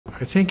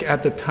I think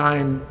at the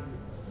time,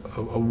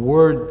 a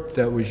word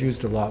that was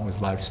used a lot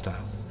was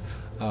lifestyle.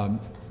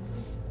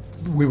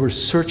 We were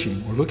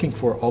searching, we're looking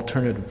for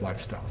alternative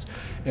lifestyles.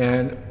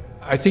 And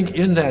I think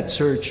in that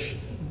search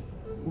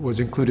was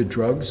included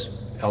drugs,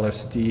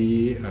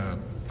 LSD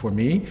for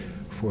me,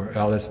 for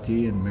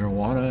LSD and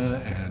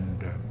marijuana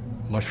and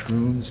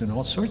mushrooms and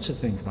all sorts of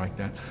things like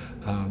that.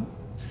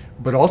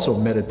 But also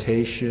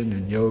meditation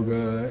and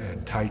yoga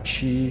and Tai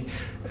Chi.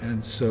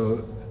 And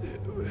so,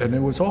 and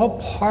it was all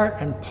part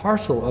and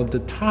parcel of the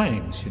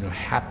times, you know,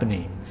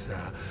 happenings.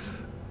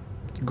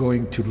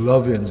 Going to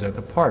love-ins at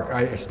the park.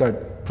 I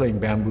started playing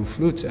bamboo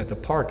flutes at the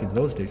park in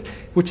those days,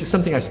 which is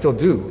something I still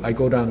do. I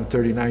go down to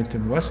 39th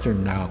and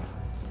Western now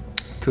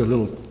to a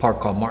little park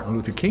called Martin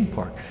Luther King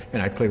Park,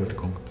 and I play with the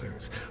conga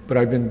players. But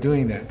I've been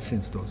doing that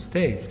since those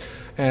days.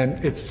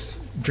 And it's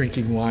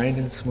drinking wine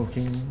and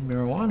smoking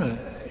marijuana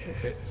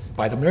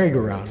by the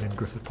merry-go-round in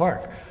Griffith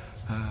Park.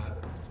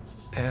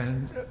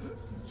 And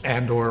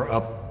or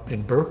up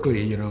in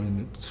Berkeley, you know,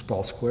 in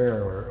Spall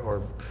Square,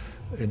 or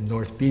in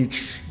North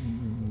Beach,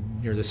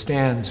 near the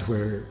stands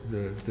where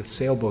the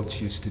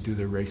sailboats used to do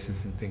their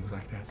races and things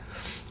like that.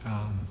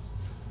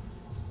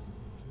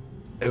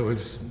 It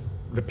was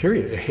the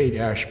period,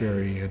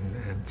 Haight-Ashbury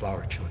and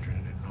Flower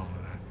Children.